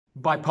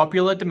By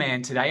popular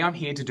demand, today I'm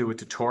here to do a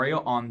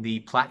tutorial on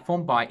the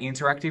platform by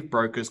interactive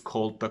brokers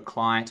called the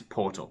Client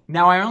Portal.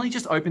 Now, I only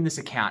just opened this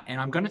account and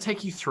I'm going to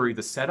take you through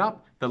the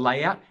setup, the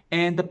layout,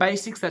 and the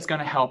basics that's going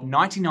to help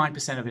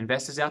 99% of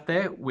investors out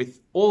there with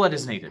all that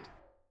is needed.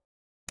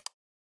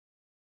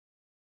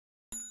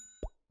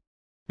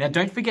 Now,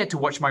 don't forget to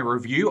watch my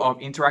review of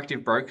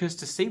interactive brokers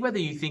to see whether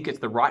you think it's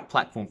the right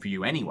platform for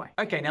you anyway.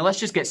 Okay, now let's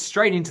just get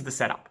straight into the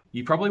setup.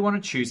 You probably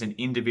want to choose an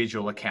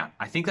individual account.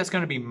 I think that's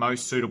going to be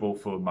most suitable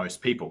for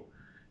most people.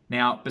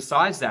 Now,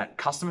 besides that,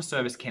 customer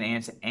service can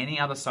answer any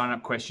other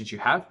sign-up questions you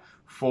have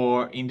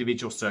for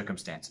individual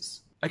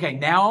circumstances. Okay,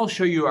 now I'll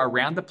show you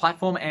around the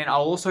platform and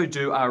I'll also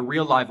do a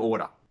real live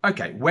order.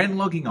 Okay, when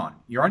logging on,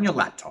 you're on your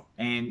laptop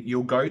and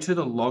you'll go to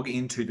the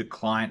login to the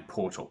client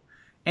portal.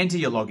 Enter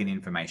your login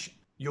information.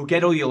 You'll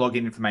get all your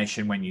login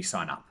information when you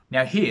sign up.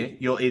 Now here,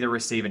 you'll either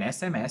receive an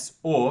SMS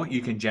or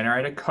you can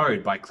generate a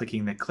code by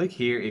clicking the click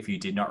here if you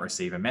did not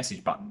receive a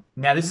message button.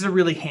 Now this is a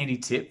really handy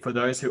tip for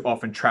those who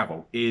often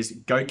travel, is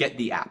go get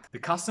the app. The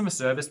customer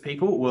service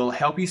people will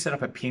help you set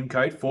up a PIN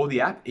code for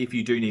the app if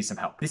you do need some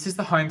help. This is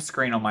the home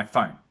screen on my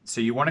phone. So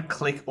you want to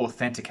click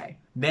authenticate.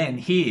 Then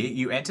here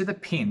you enter the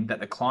PIN that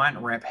the client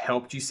rep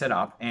helped you set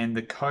up and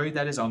the code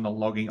that is on the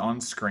logging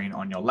on screen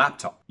on your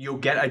laptop. You'll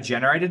get a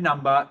generated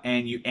number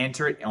and you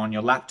enter it on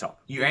your laptop.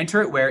 You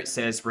enter it where it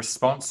says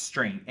response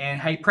string and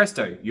hey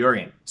presto, you're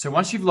in. So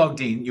once you've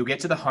logged in, you'll get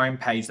to the home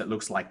page that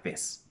looks like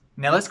this.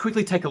 Now let's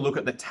quickly take a look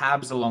at the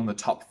tabs along the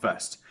top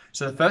first.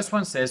 So the first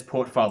one says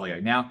portfolio.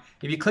 Now,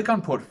 if you click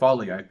on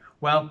portfolio,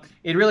 well,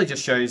 it really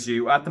just shows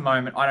you, at the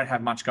moment, I don't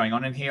have much going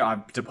on in here.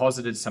 I've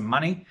deposited some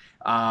money,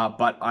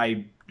 but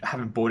I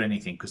haven't bought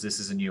anything because this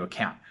is a new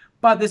account.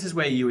 But this is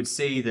where you would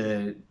see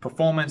the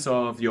performance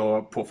of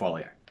your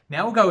portfolio.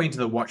 Now we'll go into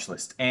the watch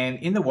list. And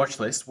in the watch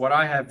list, what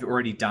I have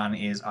already done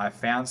is I've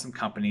found some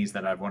companies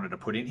that I've wanted to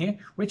put in here,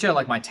 which are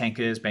like my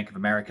tankers, Bank of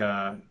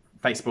America,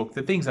 Facebook,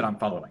 the things that I'm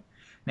following.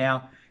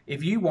 Now,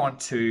 if you want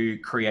to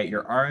create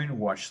your own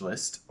watch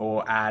list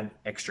or add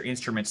extra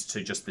instruments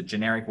to just the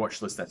generic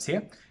watch list that's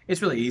here,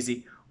 it's really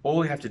easy.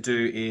 All you have to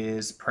do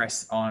is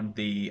press on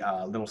the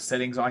little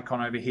settings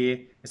icon over here.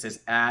 It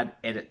says add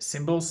edit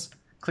symbols.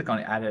 Click on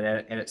add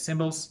edit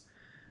symbols.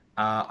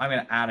 I'm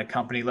going to add a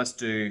company. Let's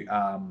do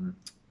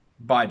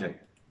Baidu.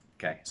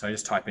 Okay, so I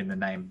just type in the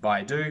name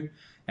Baidu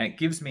and it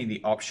gives me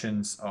the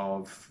options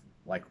of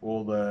like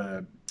all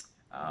the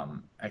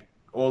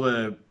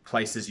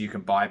places you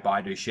can buy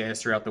Baidu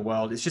shares throughout the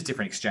world. It's just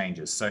different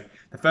exchanges. So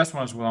the first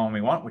one is the one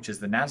we want, which is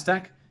the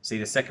NASDAQ. See,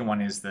 the second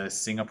one is the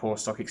Singapore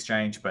Stock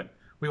Exchange, but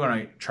we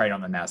want to trade on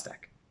the NASDAQ.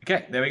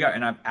 Okay, there we go.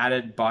 And I've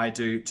added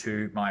Baidu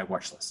to my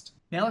watch list.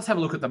 Now let's have a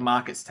look at the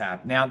markets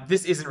tab. Now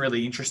this isn't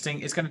really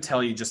interesting. It's going to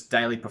tell you just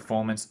daily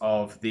performance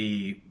of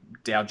the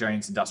Dow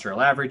Jones Industrial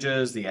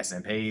Averages, the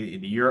S&P,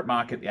 the Europe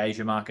market, the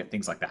Asia market,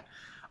 things like that.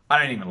 I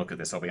don't even look at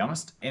this, I'll be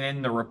honest. And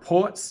then the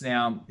reports,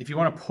 now, if you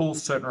want to pull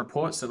certain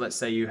reports, so let's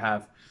say you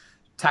have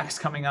tax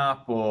coming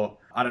up or,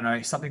 I don't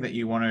know, something that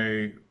you want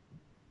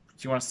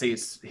to see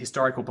its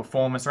historical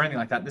performance or anything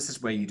like that, this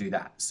is where you do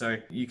that. So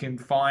you can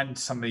find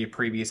some of your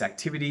previous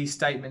activity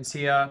statements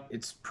here.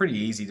 It's pretty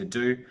easy to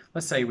do.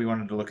 Let's say we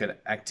wanted to look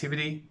at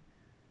activity.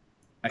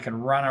 I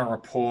can run a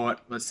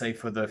report, let's say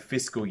for the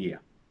fiscal year,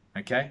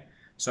 okay?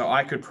 So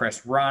I could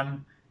press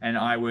run, and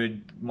I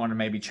would want to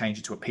maybe change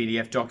it to a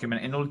PDF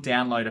document, and it'll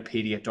download a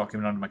PDF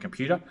document onto my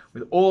computer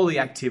with all the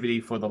activity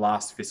for the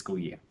last fiscal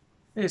year.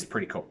 It's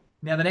pretty cool.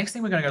 Now, the next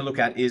thing we're going to go look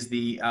at is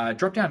the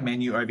drop-down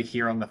menu over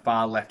here on the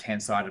far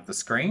left-hand side of the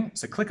screen.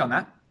 So click on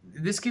that.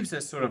 This gives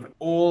us sort of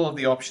all of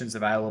the options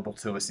available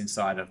to us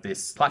inside of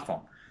this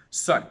platform.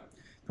 So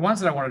the ones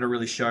that I wanted to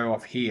really show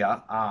off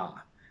here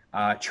are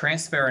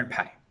transfer and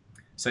pay.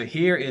 So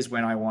here is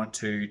when I want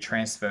to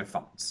transfer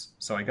funds.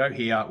 So I go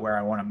here where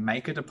I want to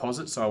make a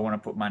deposit. So I want to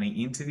put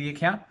money into the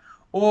account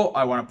or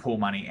I want to pull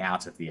money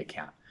out of the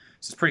account.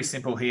 So it's pretty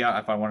simple here.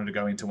 If I wanted to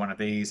go into one of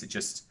these, it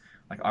just,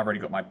 like I've already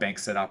got my bank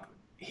set up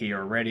here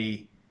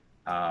already.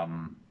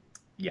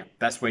 Yeah,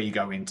 that's where you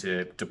go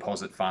into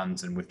deposit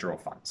funds and withdraw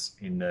funds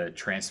in the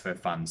transfer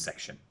funds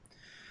section.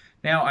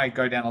 Now I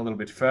go down a little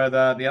bit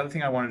further. The other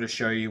thing I wanted to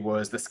show you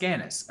was the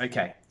scanners.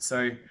 Okay,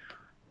 so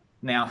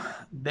now,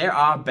 there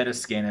are better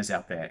scanners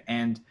out there,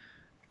 and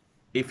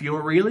if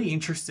you're really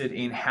interested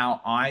in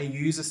how I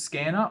use a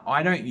scanner,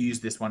 I don't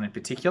use this one in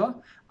particular.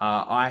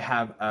 I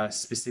have a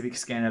specific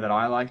scanner that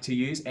I like to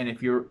use, and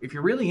if you're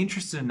really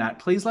interested in that,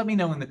 please let me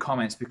know in the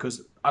comments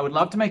because I would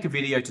love to make a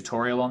video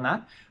tutorial on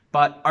that,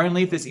 but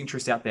only if there's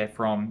interest out there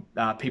from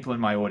people in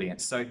my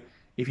audience. So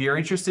if you're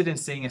interested in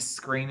seeing a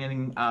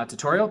screening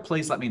tutorial,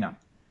 please let me know.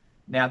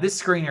 Now, this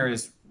screener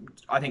is,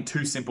 I think,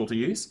 too simple to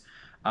use.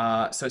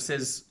 So it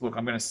says, look,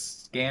 I'm going to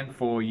scan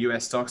for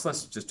US stocks.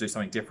 Let's just do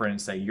something different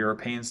and say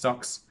European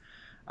stocks.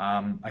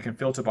 I can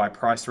filter by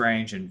price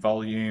range and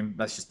volume.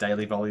 That's just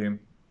daily volume.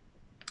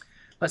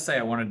 Let's say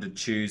I wanted to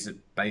choose it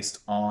based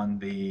on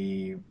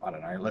the, I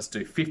don't know, let's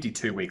do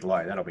 52-week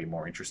low. That'll be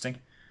more interesting.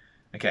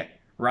 Okay,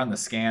 run the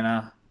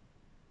scanner.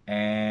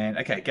 And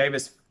okay, it gave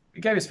us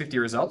it gave us 50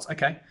 results.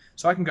 Okay,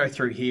 so I can go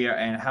through here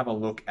and have a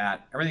look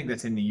at everything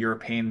that's in the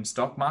European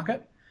stock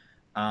market.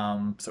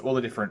 So all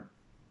the different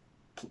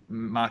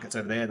markets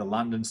over there, the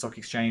London Stock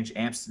Exchange,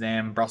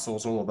 Amsterdam,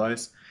 Brussels, all of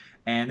those.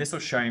 And this will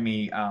show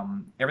me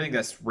everything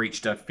that's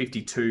reached a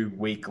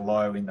 52-week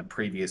low in the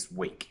previous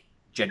week.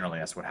 Generally,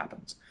 that's what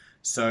happens.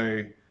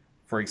 So,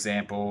 for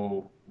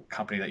example,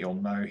 company that you'll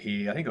know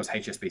here, I think it was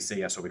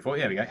HSBC I saw before.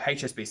 There we go,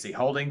 HSBC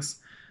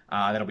Holdings.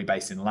 That'll be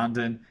based in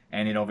London,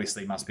 and it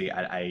obviously must be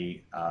at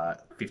a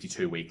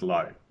 52-week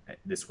low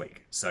this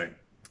week. So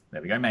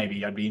there we go.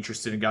 Maybe I'd be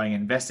interested in going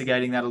and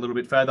investigating that a little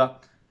bit further.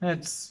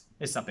 It's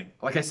something.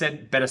 Like I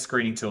said, better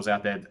screening tools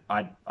out there.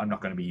 I'm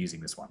not going to be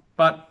using this one.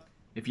 But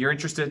if you're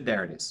interested,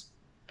 there it is.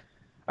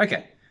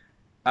 Okay,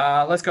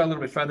 let's go a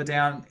little bit further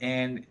down.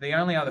 And the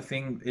only other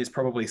thing is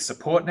probably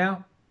support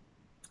now.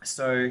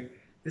 So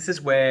this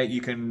is where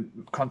you can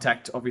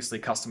contact, obviously,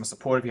 customer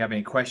support if you have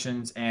any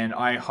questions. And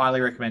I highly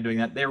recommend doing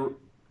that. They're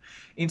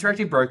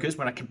Interactive Brokers,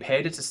 when I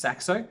compared it to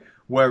Saxo,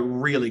 were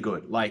really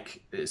good.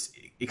 Like, it's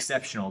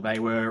exceptional. They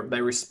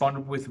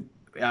responded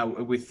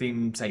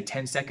within, say,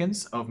 10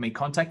 seconds of me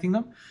contacting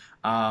them.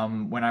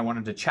 When I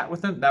wanted to chat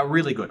with them, they were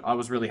really good. I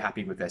was really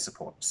happy with their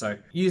support. So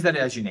use that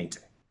as you need to.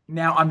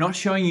 Now, I'm not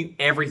showing you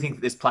everything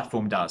that this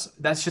platform does.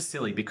 That's just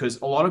silly because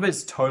a lot of it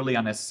is totally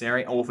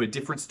unnecessary, or for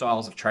different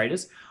styles of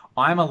traders.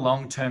 I'm a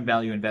long-term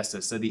value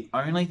investor, so the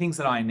only things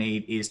that I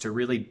need is to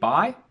really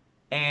buy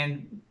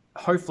and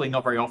hopefully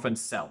not very often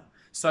sell.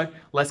 So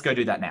let's go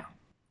do that now.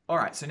 All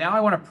right, so now I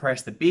want to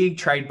press the big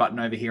trade button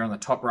over here on the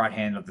top right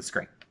hand of the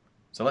screen.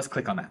 So let's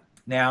click on that.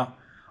 Now,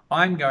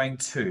 I'm going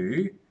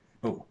to,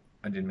 oh,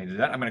 I didn't mean to do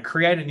that. I'm going to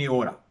create a new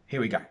order.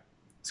 Here we go.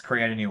 Let's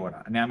create a new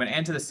order. Now I'm going to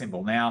enter the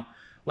symbol. Now,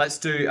 let's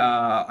do,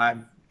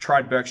 I've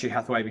tried Berkshire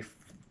Hathaway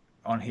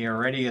on here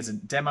already as a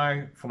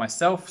demo for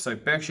myself. So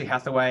Berkshire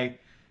Hathaway,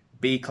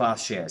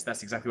 B-class shares.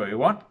 That's exactly what we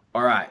want.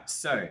 All right,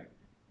 so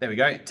there we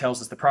go. It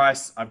tells us the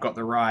price. I've got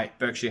the right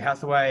Berkshire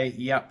Hathaway.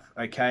 Yep,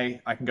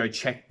 okay. I can go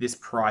check this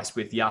price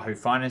with Yahoo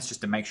Finance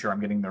just to make sure I'm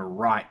getting the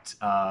right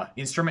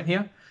instrument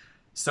here.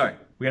 So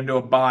we're going to do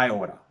a buy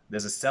order.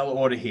 There's a sell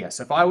order here.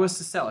 So if I was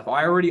to sell, if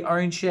I already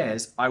own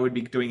shares, I would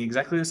be doing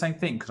exactly the same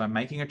thing because I'm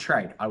making a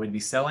trade. I would be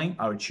selling.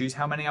 I would choose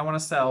how many I want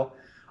to sell.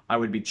 I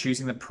would be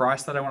choosing the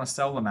price that I want to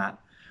sell them at.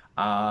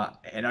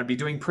 And I'd be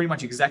doing pretty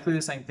much exactly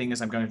the same thing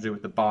as I'm going to do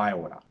with the buy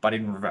order, but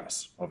in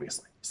reverse,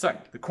 obviously. So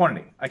the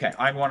quantity. Okay,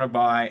 I want to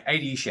buy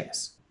 80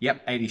 shares.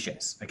 Yep, 80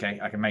 shares. Okay,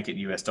 I can make it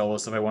US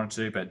dollars if I wanted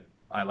to, but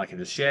I like it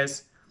as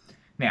shares.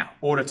 Now,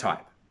 order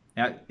type.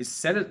 Now, it's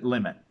set at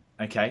limit.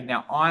 Okay,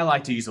 now I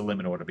like to use a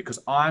limit order because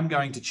I'm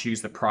going to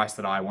choose the price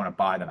that I want to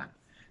buy them at.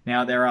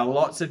 Now, there are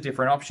lots of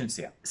different options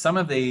here. Some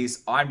of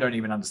these I don't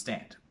even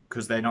understand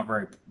because they're not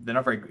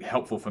very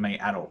helpful for me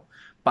at all.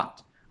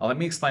 But let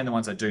me explain the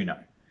ones I do know.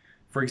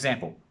 For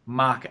example,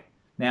 market.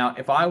 Now,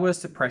 if I was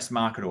to press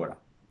market order,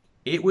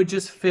 it would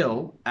just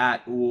fill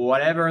at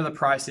whatever the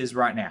price is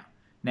right now.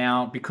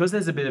 Now, because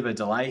there's a bit of a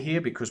delay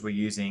here, because we're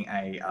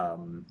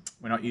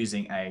not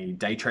using a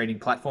day trading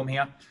platform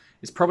here,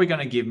 it's probably going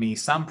to give me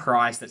some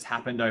price that's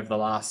happened over the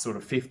last sort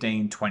of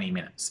 15, 20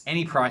 minutes.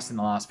 Any price in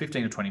the last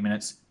 15 or 20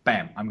 minutes,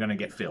 bam, I'm going to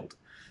get filled.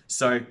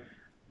 So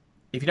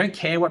if you don't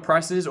care what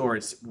price it is or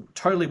it's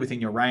totally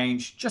within your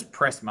range, just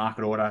press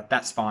market order.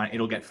 That's fine.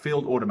 It'll get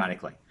filled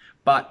automatically.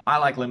 But I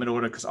like limit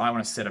order because I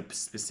want to set a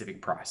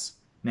specific price.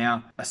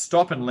 Now, a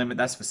stop and limit,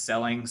 that's for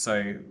selling.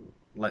 So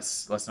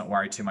let's not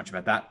worry too much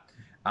about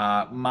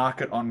that.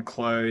 Market on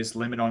close,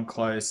 limit on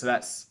close. So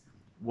that's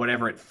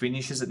whatever it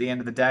finishes at the end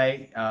of the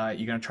day.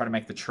 You're going to try to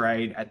make the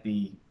trade at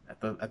the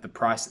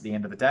price at the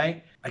end of the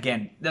day.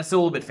 Again, that's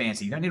all a bit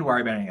fancy. You don't need to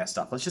worry about any of that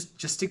stuff. Let's just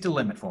stick to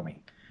limit for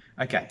me.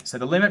 Okay, so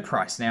the limit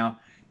price.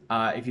 Now,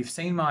 if you've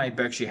seen my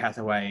Berkshire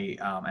Hathaway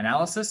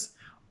analysis,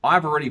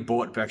 I've already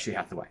bought Berkshire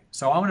Hathaway.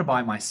 So I want to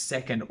buy my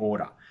second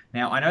order.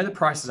 Now, I know the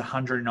price is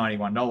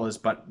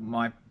 $191, but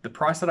the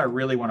price that I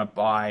really want to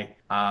buy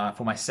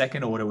for my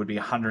second order would be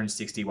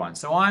 $161.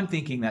 So I'm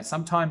thinking that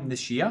sometime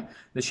this year,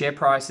 the share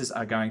prices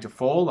are going to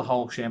fall. The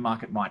whole share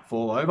market might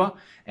fall over.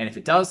 And if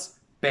it does,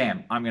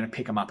 bam, I'm going to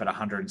pick them up at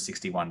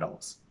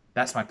 $161.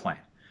 That's my plan.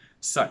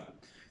 So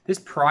this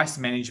price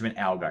management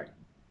algo,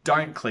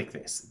 don't click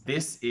this.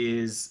 This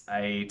is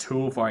a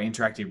tool for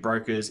Interactive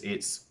Brokers.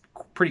 It's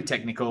pretty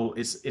technical.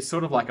 It's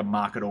sort of like a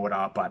market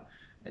order, but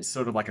it's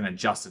sort of like an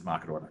adjusted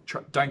market order.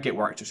 Don't get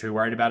too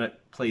worried about it.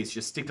 Please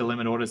just stick to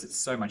limit orders. It's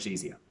so much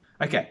easier.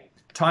 Okay,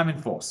 time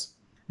and force.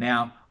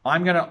 Now,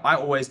 I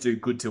always do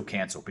good till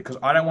cancel because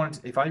I don't want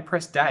to, if I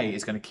press day,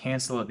 it's going to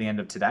cancel at the end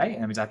of today,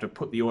 and that means I have to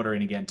put the order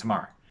in again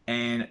tomorrow.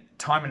 And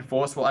time and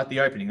force, well, at the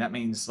opening, that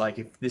means like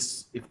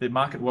if the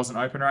market wasn't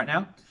open right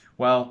now,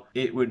 well,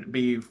 it would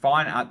be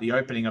fine at the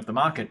opening of the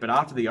market, but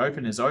after the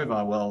open is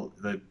over, well,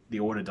 the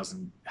order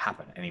doesn't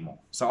happen anymore.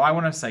 So I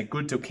want to say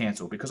good till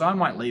cancel because I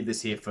might leave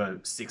this here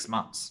for 6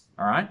 months.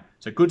 All right,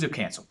 so good till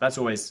cancel. That's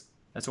always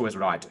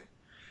what I do.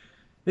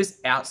 This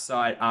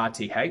outside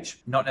RTH,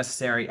 not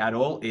necessary at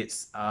all.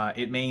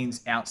 It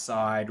means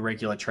outside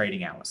regular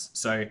trading hours.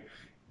 So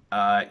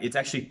it's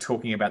actually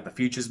talking about the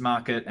futures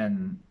market.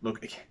 And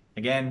look,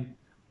 Again,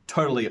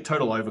 total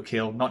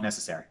overkill, not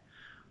necessary.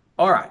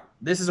 All right,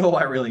 this is all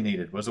I really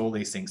needed, was all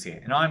these things here.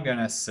 And I'm going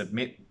to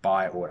submit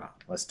buy order.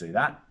 Let's do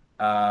that.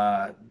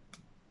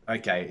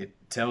 Okay, it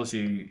tells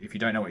you if you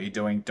don't know what you're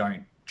doing,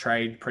 don't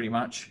trade pretty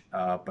much.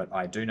 But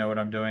I do know what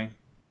I'm doing.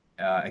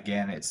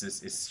 Again,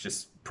 it's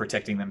just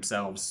protecting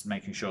themselves,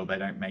 making sure they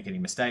don't make any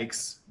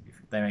mistakes.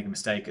 If they make a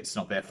mistake, it's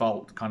not their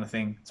fault kind of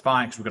thing. It's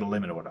fine because we've got a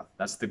limit order.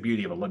 That's the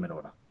beauty of a limit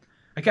order.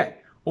 Okay,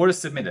 order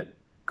submitted.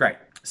 Great.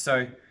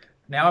 So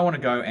now I want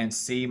to go and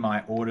see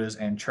my orders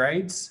and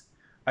trades.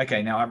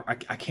 Okay, now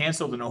I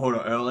cancelled an order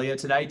earlier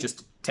today just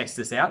to test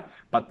this out,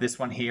 but this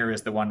one here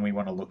is the one we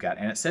want to look at,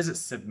 and it says it's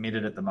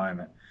submitted at the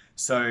moment.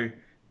 So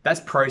that's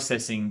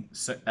processing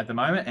at the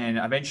moment, and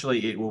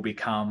eventually it will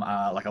become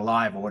like a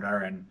live order,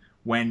 and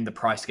when the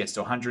price gets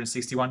to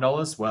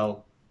 $161,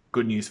 well,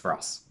 good news for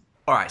us.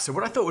 All right, so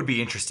what I thought would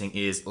be interesting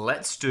is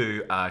let's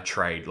do a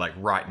trade like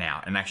right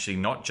now, and actually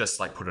not just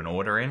like put an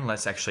order in,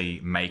 let's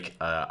actually make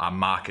a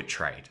market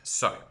trade.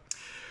 So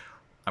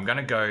I'm going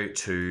to go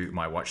to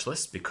my watch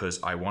list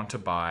because I want to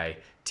buy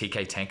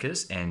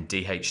TIKRs and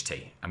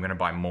DHT. I'm going to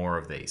buy more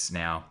of these.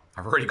 Now,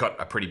 I've already got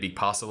a pretty big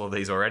parcel of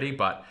these already,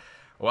 but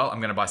well, I'm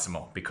going to buy some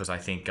more because I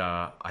think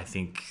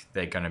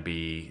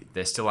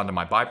they're still under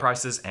my buy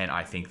prices, and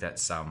I think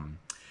that's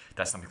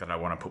something that I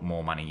want to put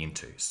more money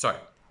into. So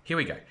here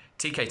we go.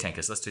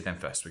 TIKRs, let's do them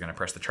first. We're going to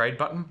press the trade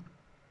button.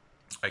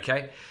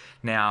 Okay,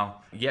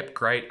 now, yep,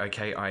 great.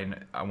 Okay,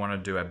 I want to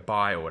do a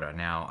buy order.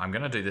 Now, I'm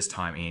going to do this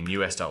time in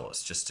US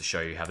dollars just to show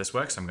you how this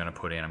works. I'm going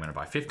to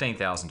buy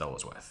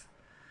 $15,000 worth.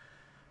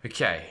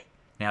 Okay,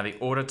 now the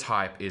order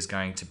type is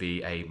going to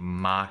be a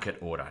market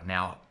order.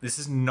 Now, this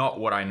is not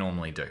what I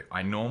normally do.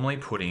 I normally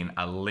put in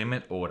a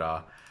limit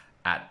order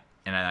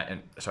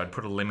so I'd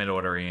put a limit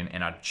order in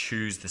and I'd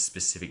choose the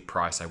specific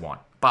price I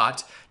want.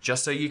 But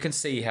just so you can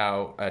see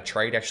how a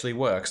trade actually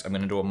works, I'm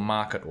going to do a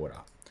market order.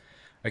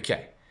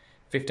 Okay.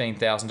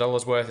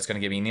 $15,000 worth. It's going to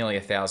give me nearly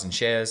 1,000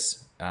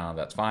 shares.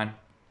 That's fine.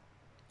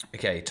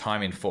 Okay,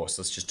 time in force.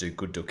 Let's just do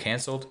good till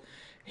cancelled.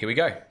 Here we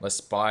go.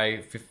 Let's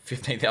buy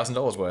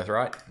 $15,000 worth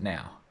right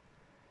now.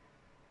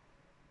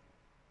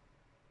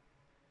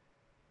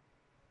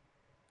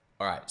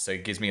 All right, so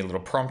it gives me a little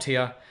prompt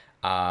here.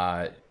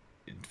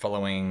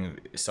 Following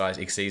size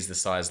exceeds the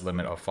size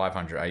limit of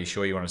 500. Are you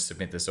sure you want to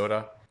submit this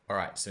order? All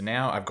right, so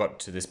now I've got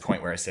to this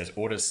point where it says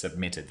orders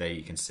submitted. There,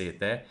 you can see it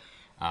there.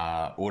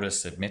 Orders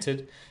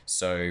submitted.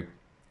 So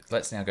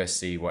let's now go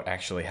see what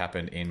actually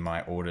happened in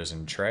my orders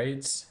and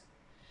trades.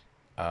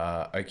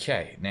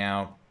 Okay,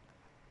 now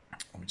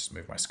let me just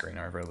move my screen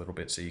over a little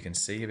bit so you can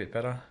see a bit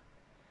better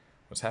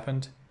what's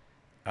happened.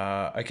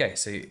 Okay,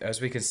 so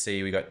as we can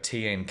see, we got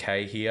T and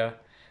K here.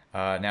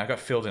 Now I've got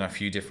filled in a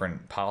few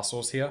different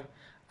parcels here,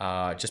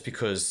 just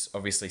because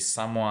obviously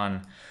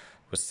someone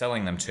was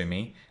selling them to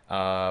me,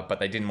 but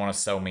they didn't want to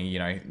sell me,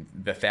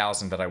 the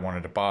 1,000 that I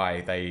wanted to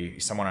buy.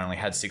 Someone only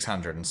had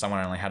 600 and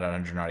someone only had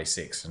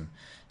 196. And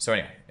so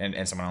anyway,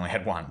 and someone only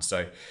had one.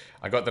 So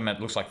I got them at,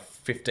 looks like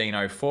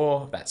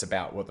 1504. That's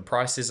about what the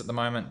price is at the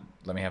moment.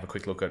 Let me have a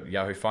quick look at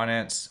Yahoo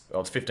Finance.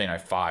 Well, it's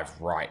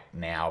 1505 right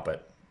now,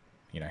 but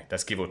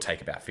that's give or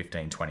take about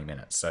 15-20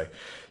 minutes. So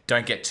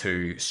don't get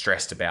too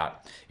stressed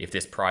about if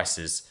this price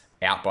is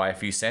out by a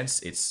few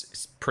cents.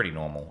 It's pretty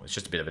normal. It's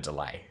just a bit of a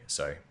delay.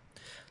 So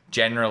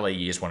generally,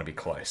 you just want to be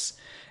close.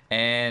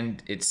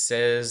 And it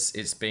says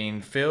it's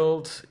been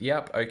filled.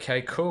 Yep,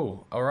 okay,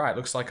 cool. All right,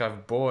 looks like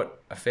I've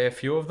bought a fair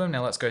few of them.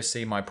 Now let's go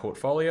see my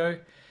portfolio.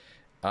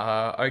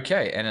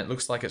 Okay, and it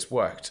looks like it's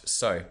worked.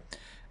 So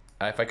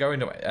if I go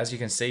into, as you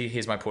can see,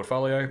 here's my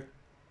portfolio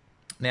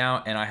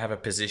now, and I have a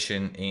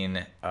position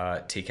in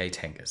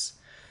TIKRs.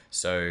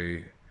 So,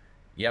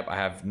 yep, I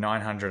have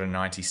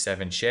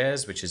 997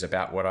 shares, which is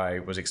about what I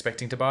was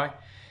expecting to buy.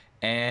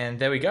 And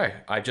there we go.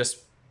 I just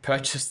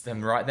purchased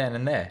them right then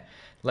and there.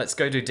 Let's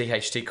go do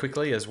DHT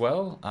quickly as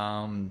well,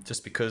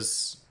 just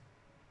because,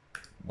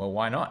 well,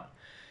 why not?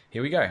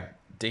 Here we go.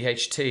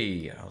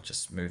 DHT. I'll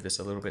just move this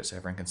a little bit so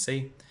everyone can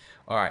see.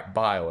 All right,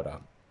 buy order.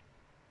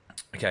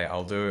 Okay,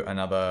 I'll do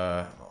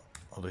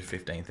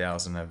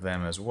 15,000 of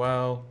them as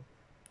well.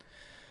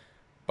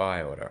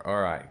 Buy order.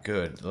 All right,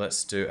 good.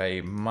 Let's do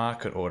a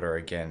market order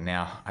again.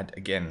 Now,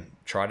 again,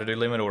 try to do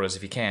limit orders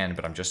if you can,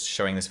 but I'm just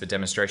showing this for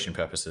demonstration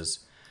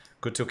purposes.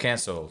 Good till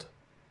cancelled.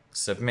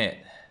 Submit.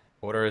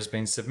 Order has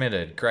been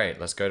submitted. Great.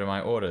 Let's go to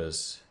my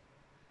orders.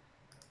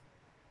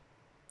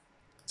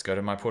 Let's go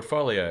to my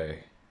portfolio.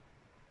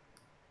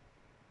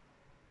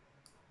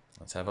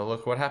 Let's have a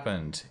look what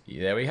happened.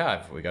 There we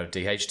have. We got a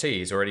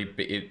DHT. It's already,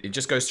 it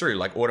just goes through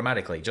like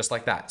automatically, just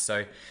like that.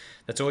 So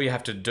that's all you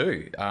have to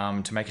do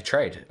to make a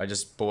trade. I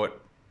just bought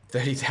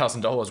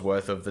 $30,000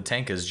 worth of the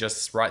tankers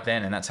just right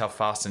then, and that's how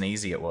fast and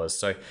easy it was.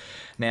 So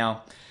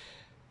now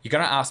you're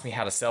going to ask me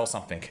how to sell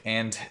something,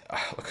 and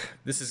look,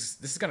 this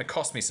is going to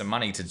cost me some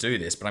money to do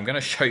this, but I'm going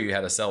to show you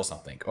how to sell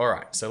something. All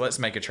right, so let's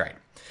make a trade.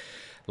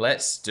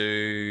 Let's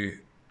do,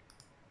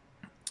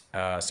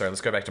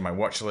 let's go back to my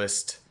watch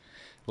list.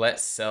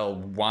 Let's sell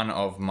one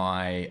of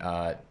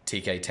my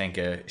TK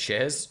Tanker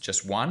shares,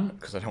 just one,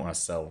 because I don't want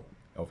to sell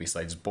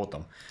Obviously, I just bought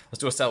them. Let's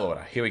do a sell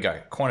order. Here we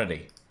go.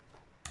 Quantity.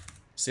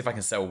 See if I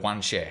can sell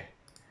 1 share.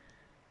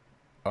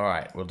 All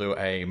right, we'll do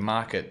a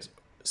market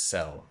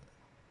sell.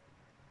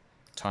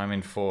 Time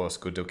in force.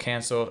 Good deal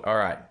cancelled. All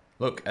right.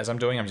 Look, as I'm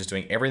just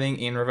doing everything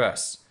in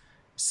reverse.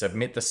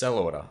 Submit the sell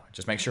order.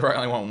 Just make sure I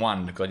only want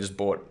 1 because I just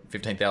bought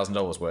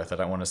 $15,000 worth. I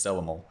don't want to sell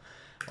them all.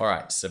 All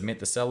right, submit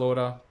the sell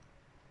order.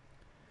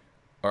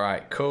 All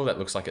right, cool. That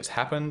looks like it's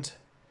happened.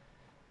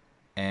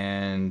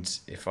 And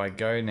if I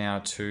go now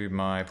to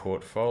my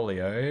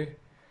portfolio,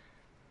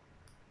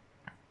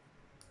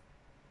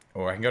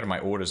 or I can go to my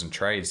orders and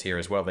trades here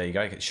as well. There you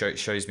go. It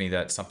shows me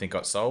that something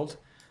got sold.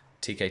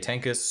 TK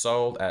Tankers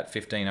sold at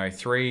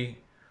 1503.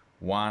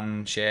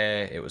 1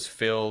 share. It was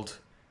filled.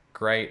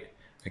 Great.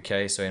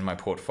 Okay, so in my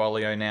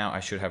portfolio now, I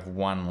should have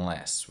 1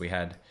 less.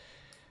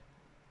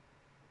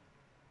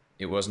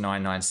 It was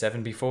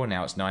 997 before.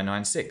 Now it's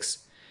 996.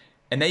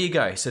 And there you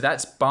go. So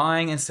that's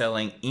buying and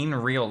selling in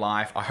real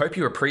life. I hope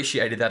you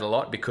appreciated that a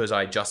lot because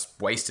I just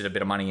wasted a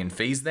bit of money in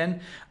fees then,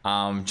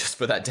 just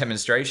for that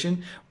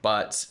demonstration.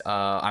 But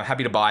I'm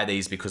happy to buy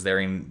these because they're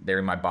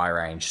in my buy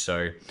range.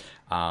 So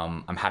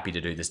I'm happy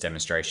to do this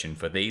demonstration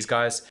for these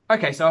guys.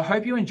 Okay, so I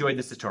hope you enjoyed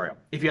this tutorial.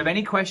 If you have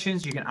any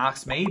questions, you can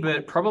ask me,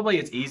 but probably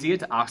it's easier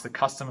to ask the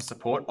customer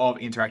support of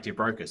Interactive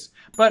Brokers.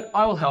 But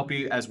I will help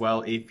you as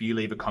well if you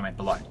leave a comment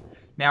below.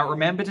 Now,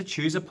 remember to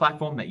choose a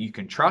platform that you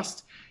can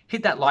trust.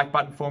 Hit that like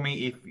button for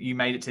me if you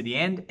made it to the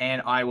end,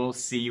 and I will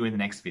see you in the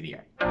next video.